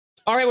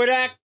All right, we're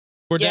back.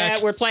 We're yeah,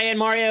 back. we're playing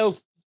Mario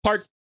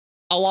Part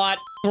a lot.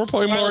 We're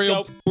playing All right,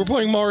 Mario. We're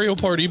playing Mario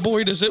Party.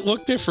 Boy, does it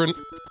look different.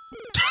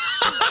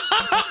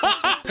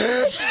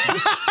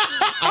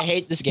 I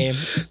hate this game.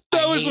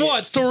 That was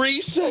what,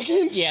 3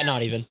 seconds? Yeah,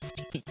 not even.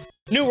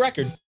 New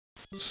record.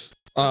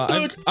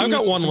 I've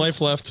got 1 life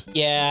left.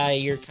 Yeah,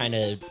 you're kind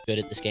of good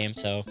at this game,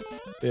 so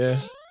Yeah.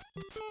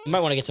 you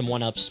might want to get some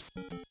 1-ups.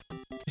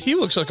 He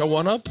looks like a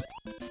 1-up.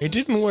 It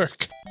didn't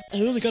work.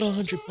 I only got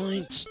 100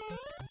 points.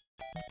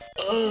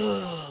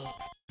 Ugh.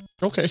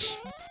 Okay.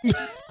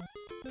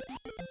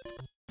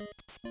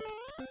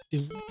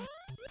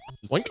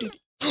 Boink.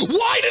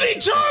 Why did he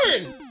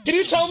turn? Can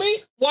you tell me?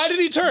 Why did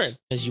he turn?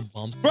 Because you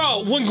bumped.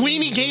 Bro,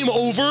 Linguini game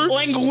over?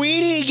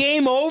 Linguini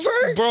game over?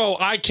 Bro,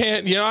 I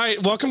can't. You know,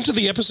 welcome to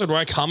the episode where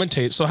I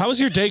commentate. So how's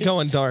your day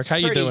going, Dark? How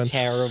you doing?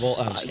 Terrible.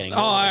 I'm just kidding. Oh,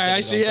 all right,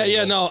 I see.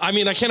 Yeah, no. I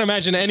mean, I can't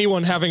imagine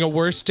anyone having a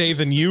worse day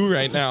than you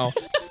right now.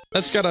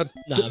 That's gotta,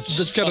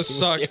 that's gotta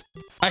suck.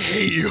 I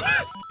hate you.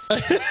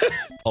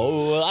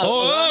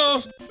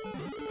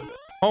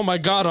 Oh my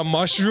God, a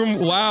mushroom!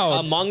 Wow.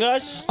 Among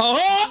Us?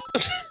 That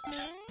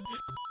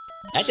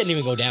didn't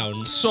even go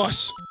down.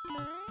 Sus.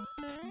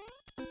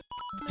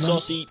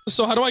 Saucy.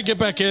 So how do I get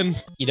back in?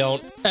 You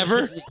don't.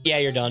 Ever? Yeah,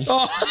 you're done.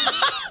 Oh.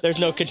 There's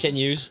no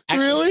continues.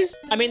 Actually, Really?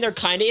 I mean, there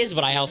kind of is,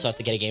 but I also have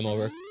to get a game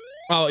over.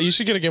 Oh, you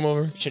should get a game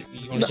over.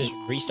 You want to just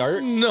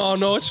restart?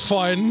 No, it's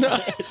fine. All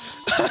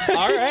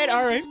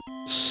right.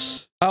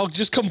 I'll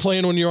just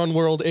complain when you're on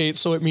World 8,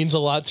 so it means a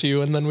lot to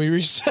you, and then we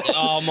reset.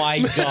 Oh my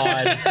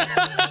God.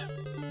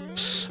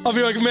 I'll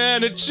be like,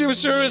 man, it sure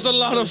is a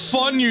lot of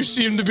fun you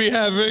seem to be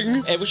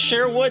having. It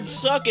sure would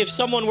suck if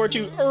someone were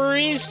to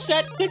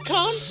reset the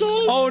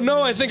console. Oh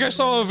no, I think I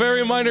saw a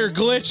very minor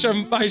glitch.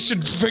 I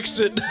should fix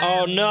it.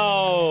 Oh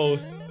no.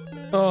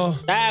 Oh.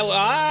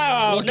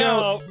 Look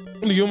no. Out.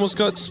 You almost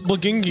got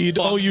splagingied.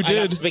 Oh, you did.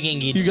 I got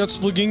splagingied. You got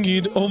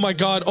splagingied. Oh my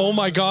God. Oh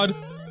my God.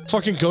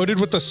 Fucking goated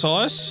with the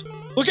sauce.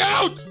 Look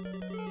out!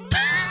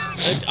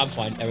 I'm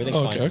fine. Everything's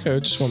fine. Okay. I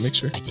just want to make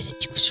sure. I did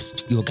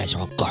it. You guys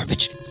are all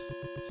garbage.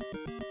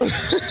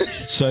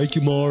 Thank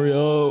you,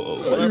 Mario.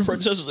 My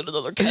princess is in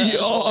another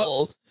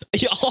castle.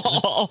 Yeah.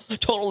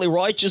 Totally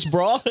righteous,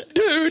 bro.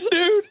 Dude,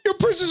 your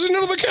princess is in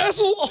another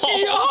castle.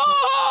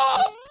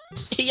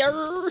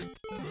 Yeah.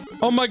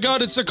 Oh my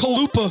God, it's a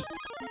Kalupa.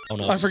 Oh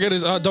no. I forget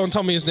his. Don't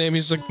tell me his name.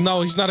 He's like,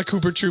 no, he's not a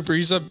Cooper Trooper.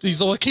 He's a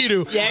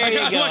Lakitu. There you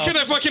go. Why can't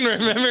I fucking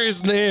remember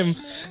his name?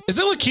 Is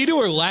it Lakitu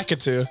or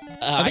Lakitu?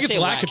 I think it's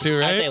Lakitu,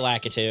 right? I say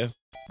Lakitu.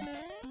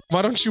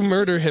 Why don't you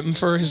murder him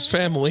for his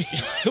family?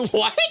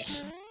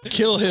 What?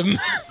 Kill him.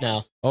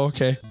 No.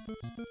 Okay.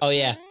 Oh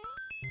yeah.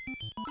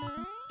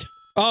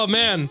 Oh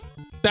man,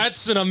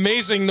 that's an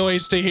amazing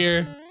noise to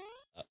hear.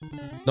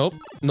 Nope.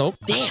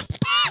 Damn.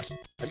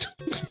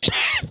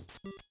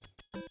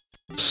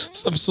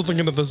 I'm still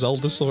thinking of the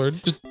Zelda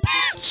sword.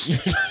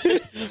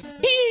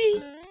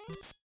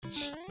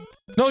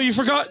 No, you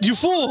forgot, you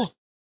fool!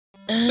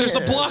 There's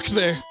a block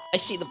there. I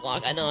see the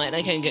block, I know, and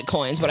I can get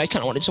coins, but I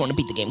kind of just want to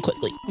beat the game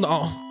quickly.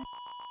 No.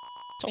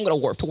 So I'm gonna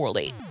warp to World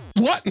 8.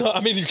 What? No,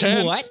 I mean, you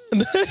can. What?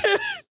 I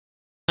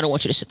don't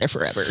want you to sit there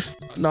forever.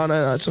 No,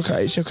 it's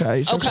okay. It's okay.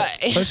 It's okay.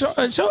 It's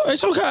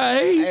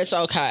okay. It's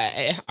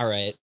okay. All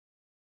right.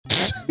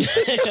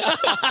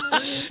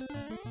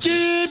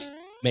 Dude.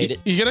 Made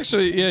it. You can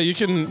actually, yeah, you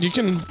can.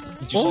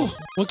 Oh,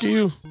 look at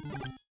you.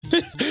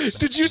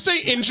 Did you say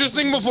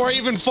interesting before I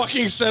even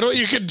fucking said what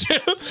you could do?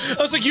 I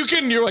was like,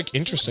 you're like,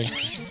 interesting.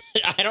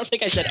 I don't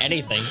think I said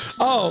anything.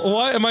 Oh,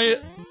 what? Am I?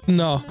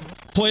 No.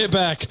 Play it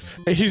back.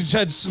 He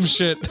said some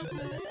shit.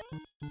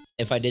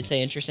 If I did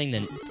say interesting,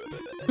 then...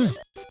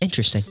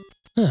 Interesting.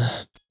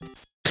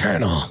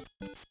 Colonel,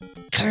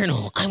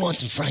 I want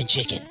some fried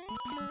chicken.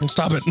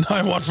 Stop it.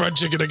 I want fried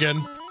chicken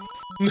again.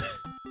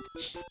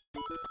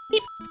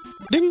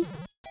 Ding.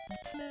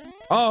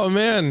 Oh,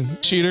 man.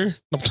 Cheater.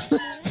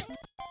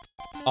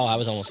 Oh, I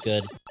was almost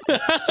good.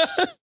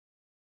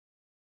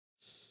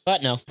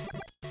 But no.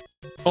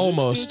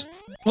 Almost.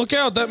 Look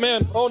out, that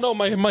man. Oh, no,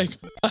 my mic.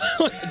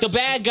 The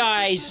bad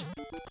guys.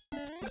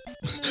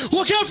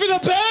 Look out for the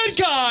bad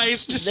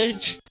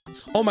guys!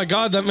 Oh my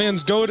God, that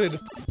man's goated.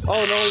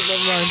 Oh no,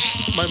 never mind.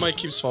 My mic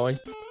keeps falling.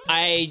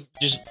 I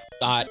just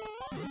thought...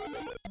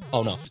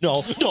 Oh no.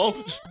 No.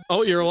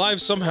 Oh, you're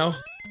alive somehow.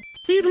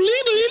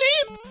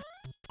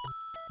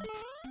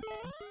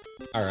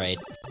 Alright.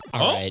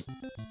 I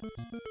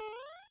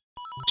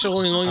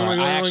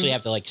actually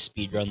have to, like,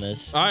 speedrun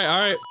this.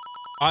 Alright.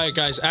 Alright,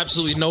 guys,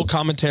 absolutely no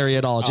commentary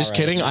at all. Just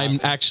kidding. I'm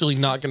actually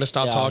not gonna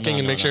stop talking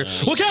and make sure.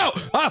 Look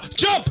out! Ah!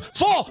 Jump!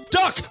 Fall!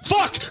 Duck!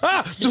 Fuck!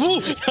 Ah!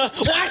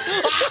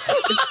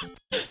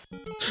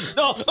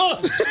 No!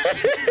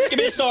 Give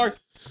me the star!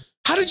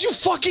 How did you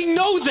fucking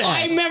know that?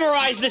 I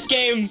memorized this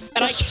game,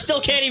 and I still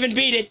can't even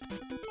beat it.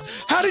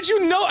 How did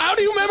you know? How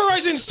do you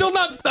memorize it and still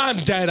not? I'm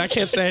dead. I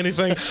can't say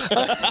anything.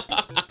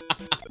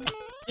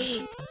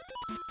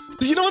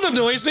 You know what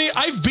annoys me?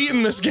 I've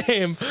beaten this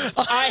game.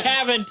 I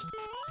haven't.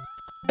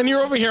 And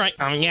you're over here like,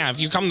 yeah, if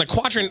you come to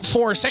quadrant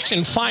 4,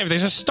 section 5,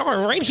 there's a star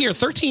right here,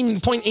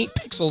 13.8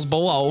 pixels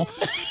below.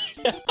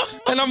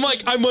 And I'm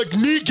like,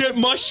 me get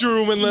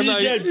mushroom, and then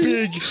Me get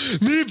big.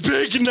 Me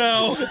big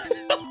now.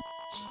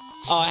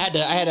 Oh, I had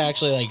to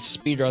actually like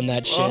speedrun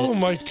that shit. Oh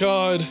my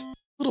god. A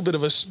little bit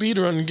of a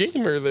speedrun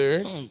gamer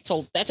there.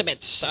 So that's a bit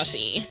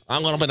sussy.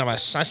 I'm a little bit of a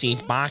sussy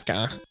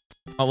baka.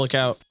 Oh, look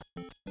out.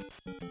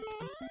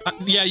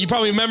 Yeah, you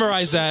probably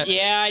memorized that.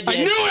 Yeah, I did. I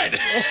knew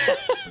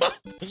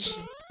it!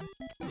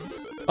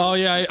 Oh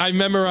yeah, I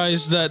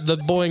memorized that the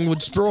boing would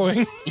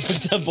sproing.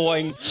 The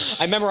boing.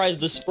 I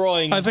memorized the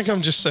sproing. I think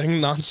I'm just saying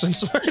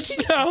nonsense words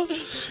now.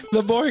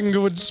 The boing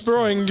would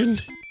sproing.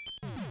 And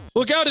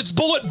look out, it's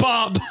Bullet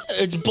Bob!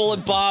 It's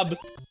Bullet Bob.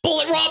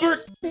 Bullet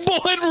Robert!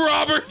 Bullet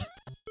Robert!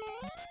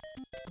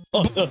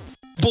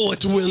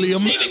 Bullet William.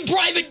 Saving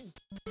Private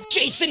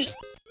Jason!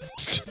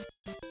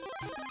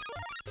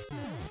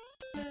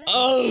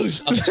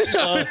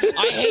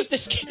 I hate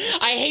this.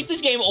 I hate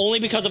this game only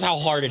because of how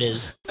hard it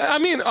is. I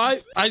mean,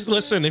 I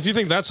listen. If you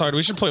think that's hard,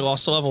 we should play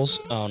Lost Levels.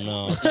 Oh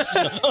no!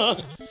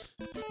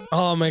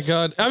 Oh my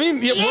god! I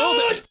mean, yeah,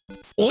 World.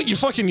 Well, you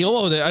fucking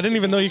YOLO'd it. I didn't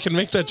even know you can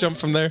make that jump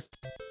from there.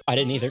 I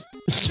didn't either.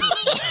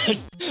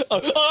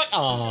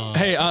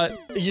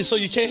 Hey, so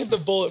you can't hit the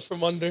bullet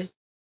from under.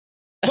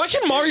 Why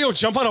can Mario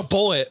jump on a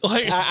bullet?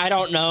 Like, I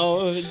don't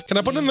know. Can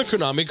I put in the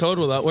Konami code?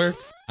 Will that work?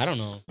 I don't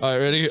know. All right,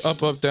 ready?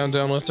 Up, up, down,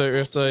 down, left,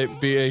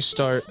 right, B, A,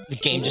 start. The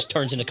game just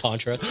turns into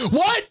Contra.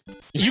 What?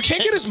 You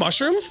can't get his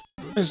mushroom?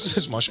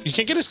 His mushroom. You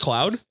can't get his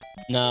cloud?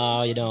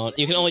 No, you don't.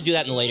 You can only do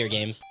that in the later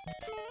games.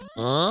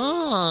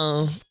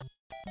 Oh.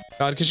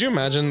 God, could you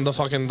imagine the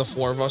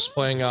four of us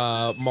playing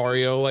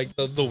Mario, like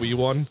the Wii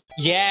one?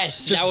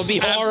 Yes, Just that would be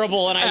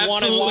horrible, and I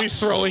wanted absolutely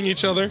throwing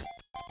each other.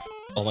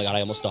 Oh my god, I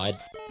almost died.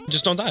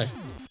 Just don't die.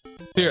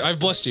 Here, I've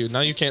blessed you.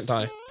 Now you can't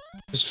die.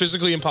 It's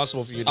physically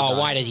impossible for you to die. Oh,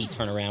 why did he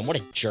turn around? What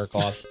a jerk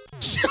off.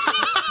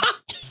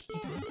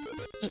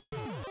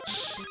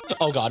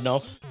 Oh god,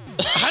 no.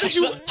 How did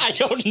you? I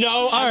don't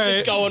know. I'm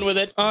just going with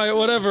it. Alright,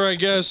 whatever, I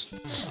guess.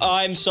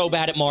 I'm so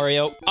bad at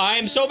Mario.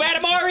 I'm so bad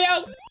at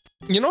Mario!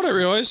 You know what I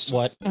realized?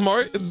 What?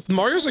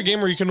 Mario's a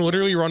game where you can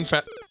literally run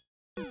fast.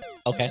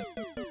 Okay.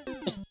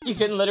 You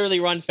can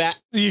literally run fast.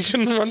 You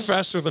can run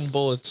faster than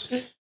bullets.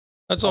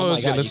 That's all I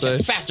was gonna say.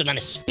 Faster than a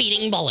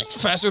speeding bullet.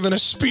 Faster than a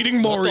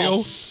speeding Mario.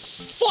 What the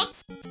fuck?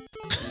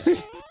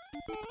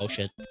 Oh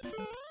shit.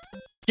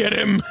 Get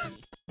him!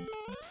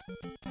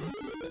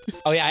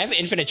 Oh yeah, I have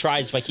infinite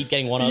tries if I keep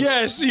getting one up.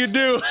 Yes, you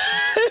do!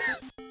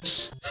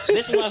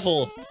 This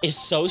level is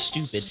so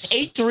stupid.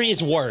 8-3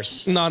 is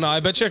worse. No, I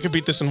bet you I could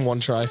beat this in one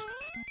try.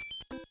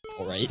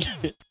 Alright.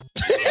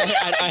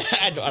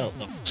 I don't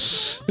know.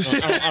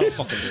 I don't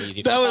fucking believe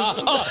you. That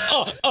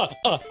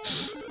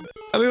was...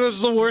 I think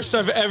that's the worst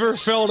I've ever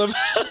felt about.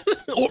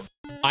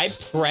 I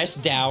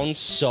pressed down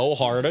so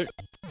hard.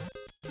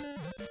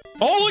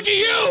 Oh, look at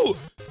you!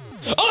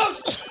 Oh!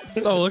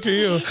 Oh, look at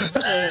you.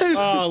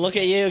 Oh, look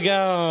at you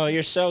go.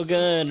 You're so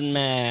good,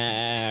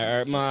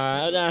 Mark.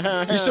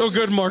 You're so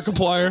good,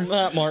 Markiplier.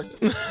 Mark.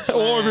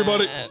 Hello,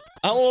 everybody.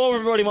 Hello,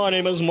 everybody. My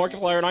name is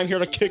Markiplier, and I'm here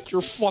to kick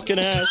your fucking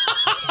ass.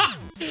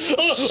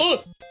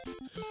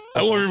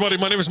 Hello, everybody.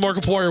 My name is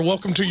Markiplier.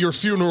 Welcome to your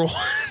funeral.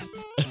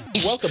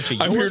 Welcome to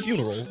your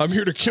funeral. I'm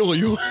here to kill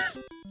you.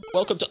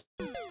 Welcome to...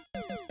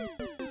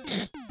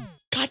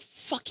 God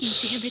fucking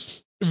damn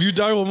it. If you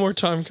die one more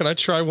time, can I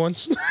try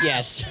once?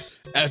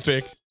 Yes.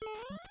 Epic.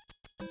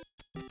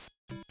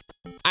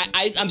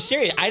 I'm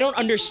serious. I don't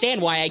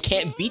understand why I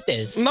can't beat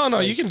this. No,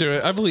 you can do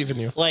it. I believe in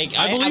you. Like,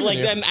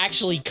 I'm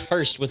actually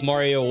cursed with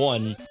Mario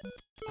 1.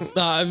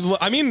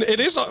 I mean, it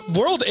is...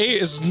 World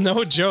 8 is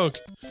no joke.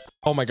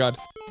 Oh my god.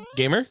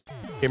 Gamer?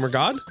 Gamer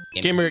God?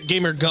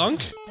 Gamer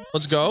Gunk?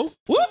 Let's go.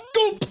 Whoop!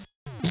 Goop!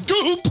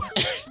 Goop!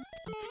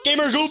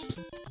 Gamer Goop!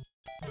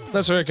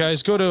 That's right,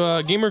 guys. Go to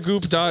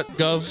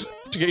gamergoop.gov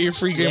to get your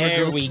free Gamer Goop.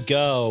 There we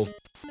go.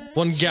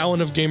 1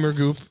 gallon of Gamer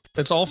Goop.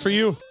 It's all for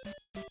you.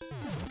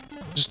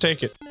 Just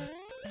take it.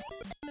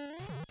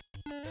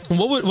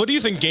 What do you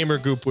think Gamer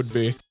Goop would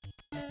be?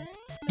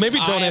 Maybe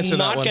don't answer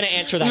that one. I'm not gonna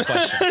answer that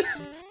question.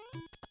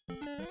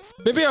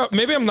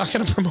 Maybe I'm not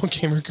gonna promote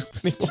Gamer Goop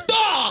anymore.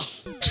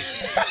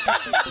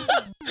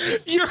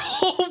 Your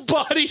whole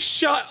body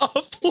shot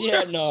up.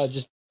 Yeah, no,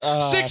 just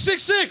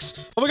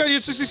 666. Oh my god, you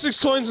had 66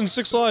 coins and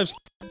 6 lives.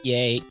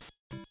 Yay.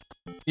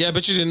 Yeah, I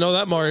bet you didn't know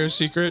that Mario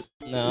secret.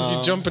 No. If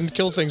you jump and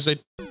kill things, they...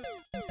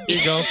 Here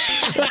you go.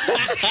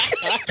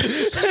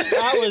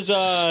 That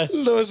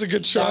was a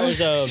good try. That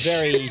was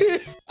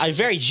a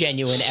very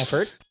genuine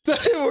effort. The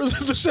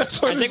sad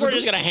part I think we're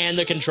just gonna hand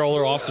the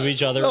controller off to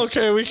each other.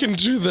 Okay, we can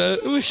do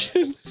that. We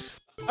can...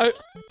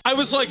 I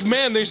was like,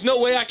 man, there's no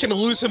way I can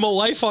lose him a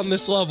life on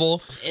this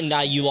level. And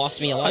you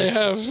lost me a life. I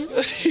have.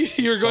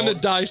 You're going to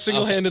die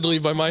single-handedly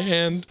by my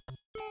hand.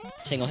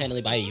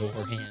 Single-handedly by your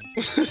hand.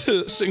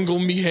 Single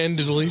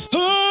me-handedly.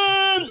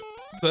 I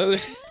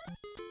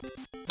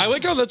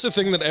like how that's a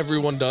thing that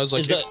everyone does.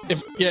 Like,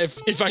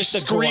 if I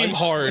scream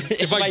hard,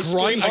 if I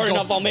grind hard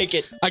enough, I'll make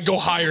it. I go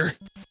higher.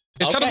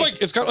 It's kind of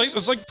like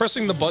it's like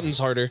pressing the buttons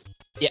harder.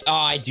 Yeah,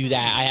 I do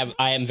that.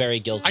 I am very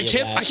guilty. I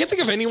can't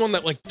think of anyone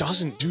that like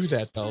doesn't do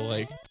that though.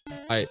 Like,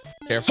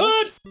 careful.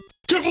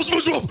 Careful,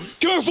 SpongeBob!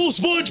 Careful,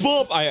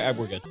 SpongeBob!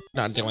 We're good.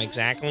 Not do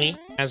exactly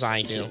as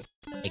I do.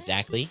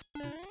 Exactly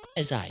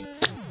as I.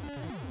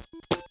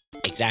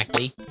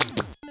 Exactly.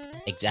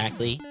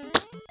 Exactly.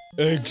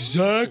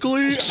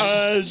 Exactly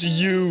as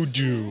you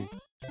do.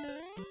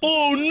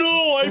 Oh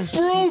no, I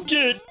broke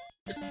it!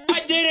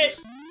 I did it!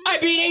 I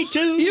beat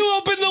A2! You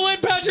opened the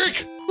lid,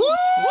 Patrick! Woo!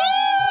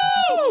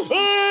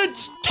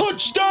 It's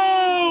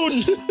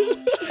touchdown!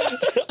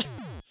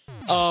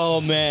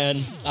 Oh man,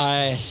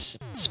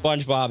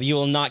 SpongeBob, you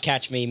will not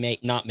catch me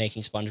not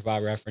making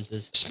SpongeBob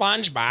references.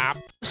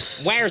 SpongeBob.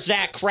 Where's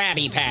that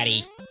Krabby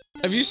Patty?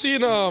 Have you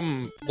seen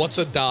What's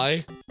a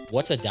Die?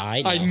 What's a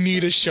die? No. I need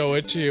to show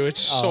it to you. It's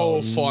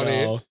so funny.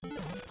 No.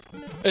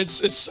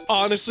 It's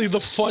honestly the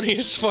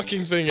funniest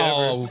fucking thing ever.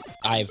 Oh,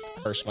 I've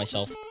cursed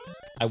myself.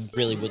 I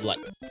really would like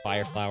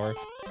fire flower.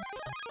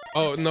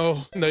 Oh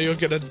no, you'll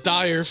get a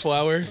dire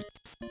flower.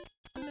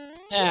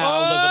 Yeah,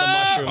 I'll live with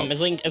a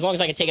mushroom as long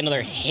as I can take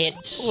another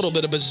hit. A little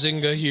bit of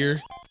bazinga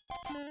here.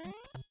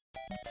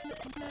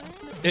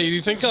 Hey, do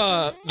you think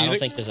I don't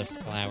think there's a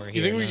flower here.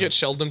 You think we get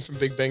Sheldon from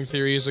Big Bang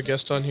Theory as a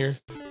guest on here?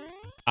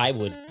 I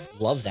would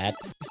love that.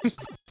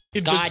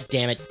 God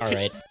damn it! All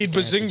right, he'd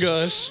bazinga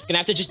us. Gonna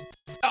have to just.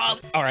 Oh,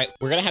 all right,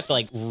 we're gonna have to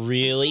like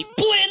really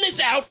plan this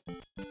out.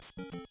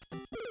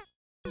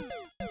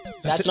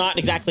 That's not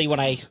exactly what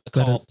I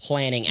call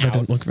planning out. That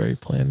didn't look very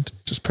planned,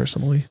 just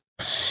personally.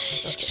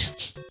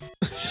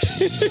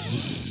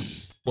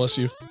 Bless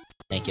you.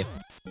 Thank you.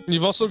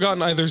 You've also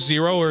gotten either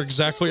 0 or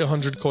exactly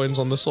 100 coins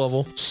on this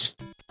level.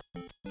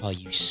 Oh,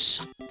 you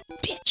son of a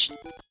bitch.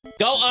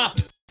 Go up!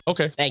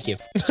 Okay. Thank you.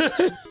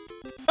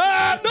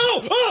 Ah,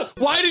 no! Ah!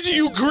 Why did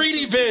you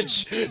greedy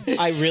bitch?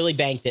 I really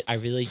banked it. I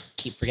really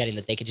keep forgetting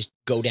that they could just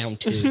go down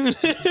too.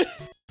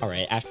 All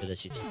right, after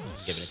this, I'm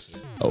giving it to you.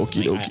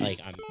 Okie dokie.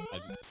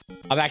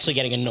 I'm actually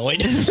getting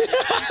annoyed.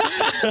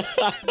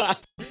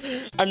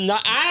 I'm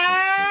not.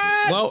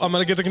 Ah! Well, I'm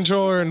gonna get the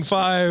controller in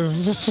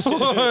 5, 4.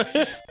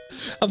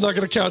 I'm not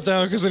gonna count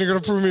down because then you're gonna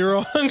prove me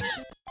wrong.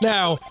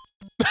 Now.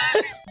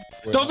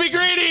 Don't be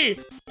greedy!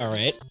 All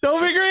right.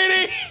 Don't be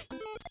greedy!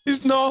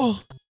 No.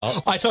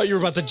 Oh. I thought you were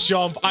about to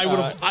jump. I would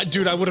have,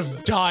 dude, I would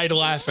have died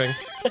laughing.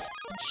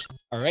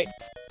 All right.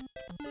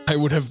 I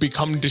would have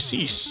become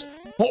deceased.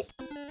 Oh.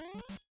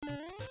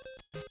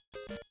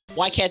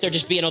 Why can't there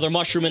just be another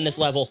mushroom in this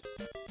level?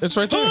 It's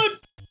right there.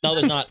 No,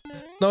 there's not.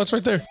 No, it's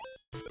right there.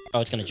 Oh,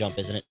 it's gonna jump,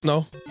 isn't it?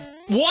 No.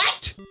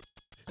 What?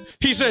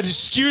 He said,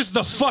 excuse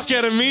the fuck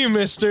out of me,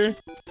 mister.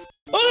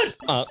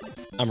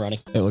 I'm running.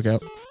 Hey, look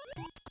out.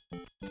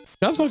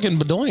 Got fucking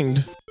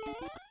bedoinged.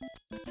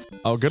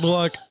 Oh, good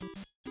luck.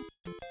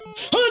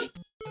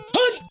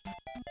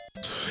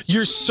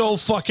 You're so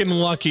fucking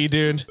lucky,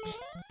 dude.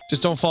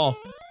 Just don't fall.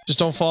 Just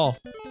don't fall.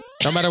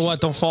 No matter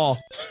what, don't fall.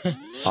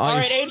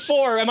 Alright,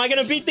 8-4. Am I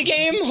gonna beat the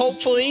game?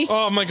 Hopefully.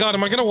 Oh my god,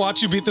 am I gonna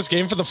watch you beat this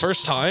game for the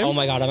first time? Oh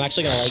my god, I'm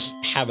actually gonna,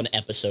 like, have an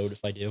episode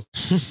if I do.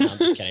 No, I'm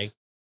just kidding.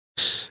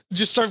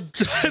 Just start...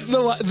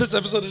 this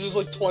episode is just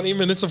like 20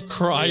 minutes of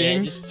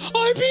crying. Yeah,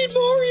 I beat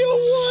Mario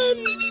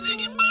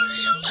 1!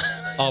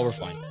 Oh, we're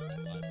fine.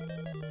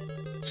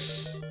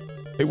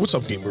 Hey, what's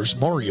up, gamers?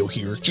 Mario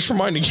here. Just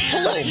reminding you.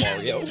 Hello,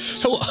 Mario.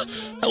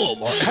 Hello,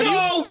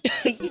 Mario.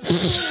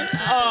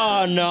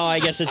 Oh no, I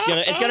guess it's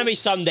gonna be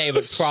someday,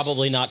 but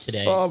probably not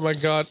today. Oh my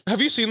god.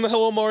 Have you seen the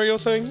Hello Mario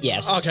thing?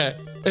 Yes. Okay.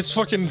 It's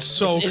fucking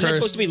so cursed. Isn't it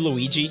supposed to be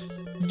Luigi?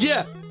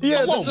 Yeah.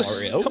 Yeah. Hello,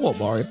 Mario. Hello,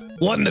 Mario.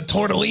 What in the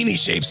tortellini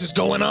shapes is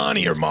going on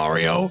here,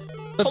 Mario?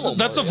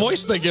 That's the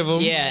voice they give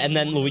him. Yeah, and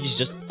then Luigi's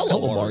just,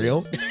 hello,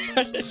 Mario.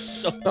 It's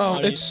so funny. Oh,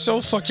 it's so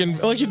fucking...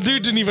 Like, the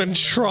dude didn't even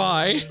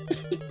try.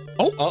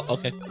 Oh,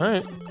 okay.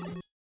 Alright.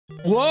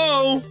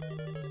 Whoa!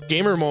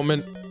 Gamer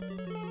moment.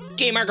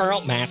 Gamer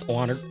girl. Math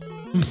water.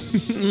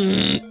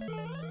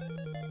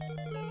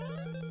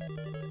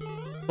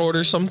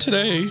 Order some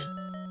today.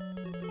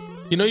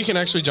 You know you can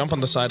actually jump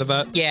on the side of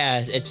that?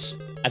 Yeah, I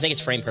think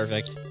it's frame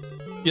perfect.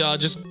 Yeah,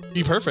 just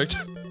be perfect.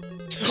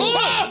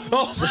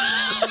 Oh!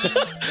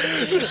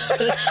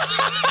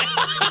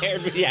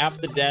 Scared me half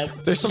to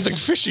death. There's something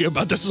fishy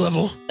about this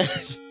level.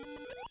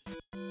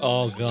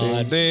 Oh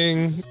god.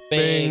 Ding,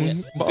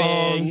 bing,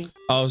 bing.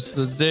 Oh, it's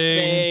the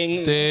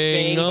ding,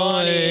 ding,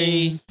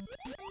 bunny. Bing,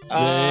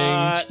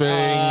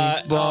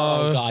 bong.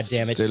 Oh god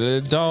damn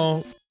it.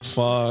 Don't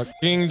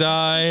fucking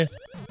die.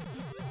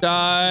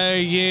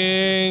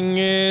 Dying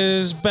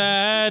is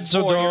bad,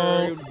 so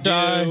don't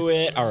die. Do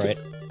it. All right.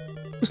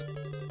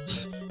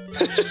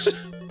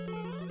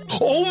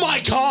 Oh my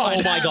god!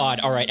 Oh my god.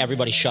 All right,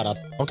 everybody shut up.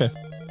 Okay.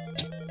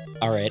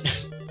 All right.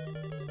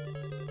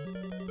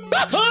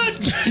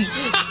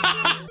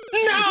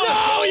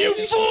 No, you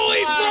fool!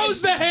 He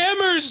throws the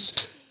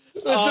hammers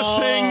at the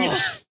thing.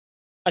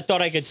 I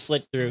thought I could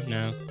slip through.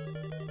 No.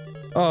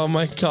 Oh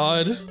my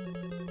god.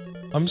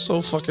 I'm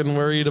so fucking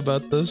worried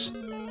about this.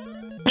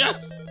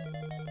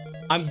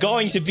 I'm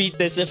going to beat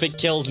this if it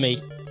kills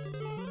me.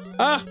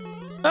 I'm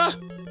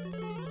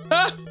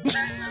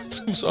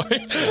sorry.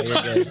 Oh,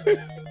 you're good.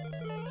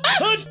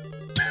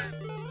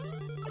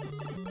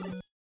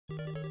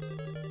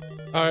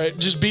 All right,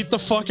 just beat the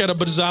fuck out of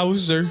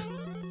Bowser.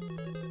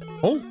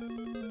 Oh.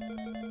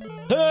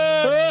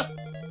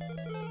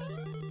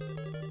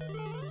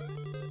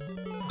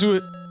 Do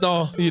it.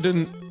 No, you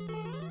didn't.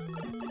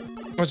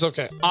 It's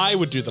okay. I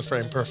would do the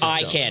frame perfect.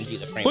 I can do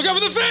the frame. Look out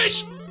for the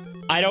fish!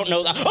 I don't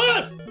know that.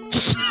 Ah!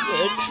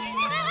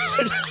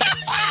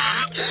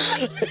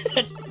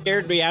 That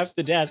scared me half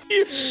to death.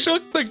 You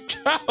shook the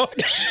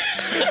couch.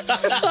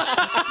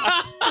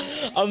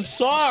 I'm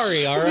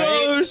sorry, all right?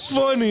 No, it was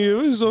funny. It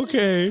was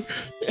okay.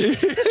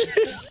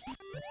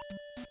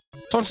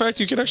 Fun fact,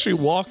 you can actually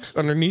walk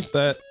underneath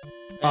that.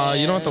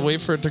 You don't have to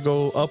wait for it to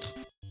go up.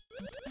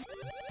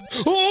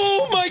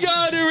 Oh my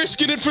god, they're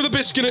risking it for the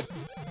biscuit.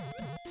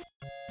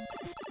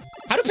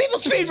 How do people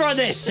speedrun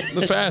this?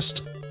 The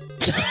fast.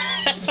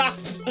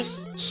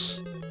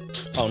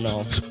 Oh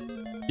no.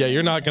 Yeah,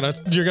 you're not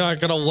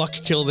gonna luck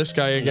kill this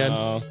guy again.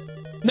 No.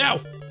 Now!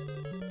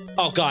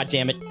 Oh god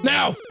damn it.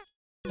 Now!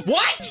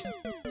 What?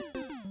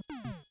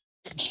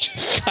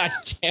 God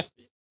damn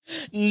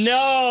it.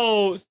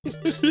 No!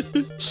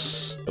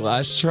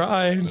 Last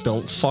try.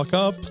 Don't fuck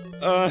up.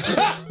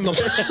 No.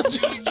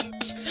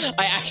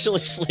 I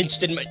actually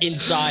flinched in my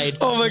inside.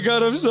 Oh my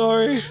god, I'm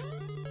sorry.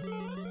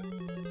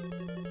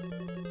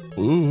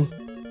 Ooh.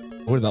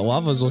 Oh, that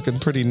lava's looking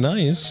pretty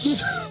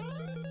nice.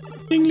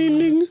 Ding, ding,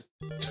 ding.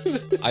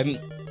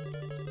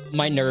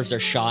 My nerves are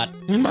shot.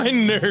 My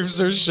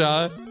nerves are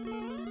shot.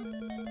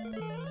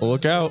 Oh,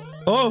 look out.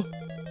 Oh!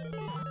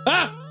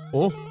 Ah!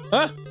 Oh!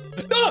 Ah!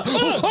 Ah!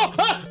 Oh!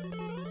 Ah!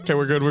 Okay,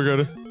 we're good, we're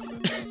good.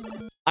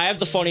 I have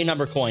the funny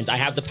number coins. I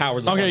have the power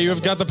of the Okay, funny you have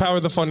number. got the power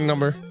of the funny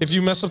number. If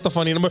you mess up the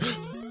funny number...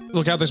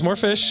 Look out, there's more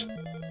fish.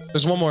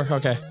 There's one more,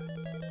 okay.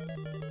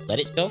 Let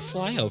it go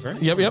fly over.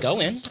 Yep, yep.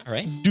 Go in, all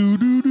right.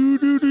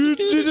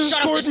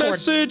 Discord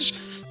message.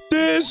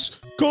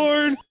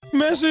 Discord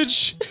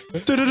message.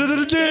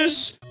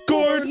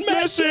 Discord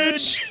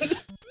message.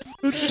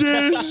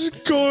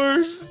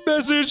 Discord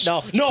message.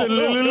 No, no,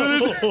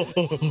 no.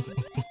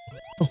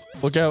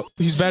 Look out.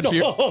 He's bad for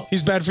your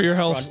he's bad for your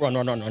health. Run.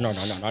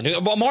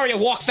 Mario,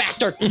 walk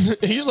faster.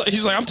 He's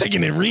like, I'm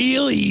taking it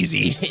real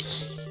easy.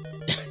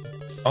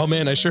 Oh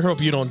man, I sure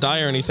hope you don't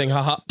die or anything,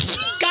 haha.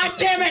 God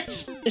damn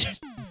it!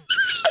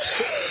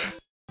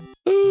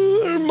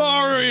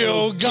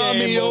 Mario got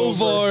me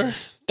over.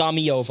 Got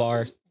me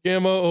over.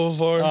 Gamma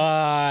over.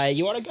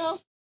 You wanna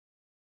go?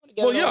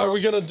 Well, yeah, are we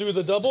gonna do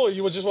the double, or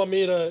you just want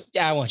me to?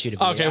 Yeah, I want you to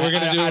be. Okay, we're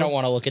gonna do. I don't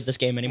want to look at this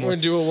game anymore. We're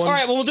gonna do a one. All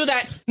right, well, we'll do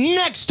that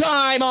next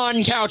time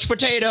on Couch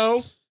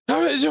Potato.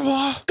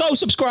 Go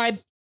subscribe.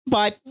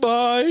 Bye.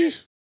 Bye.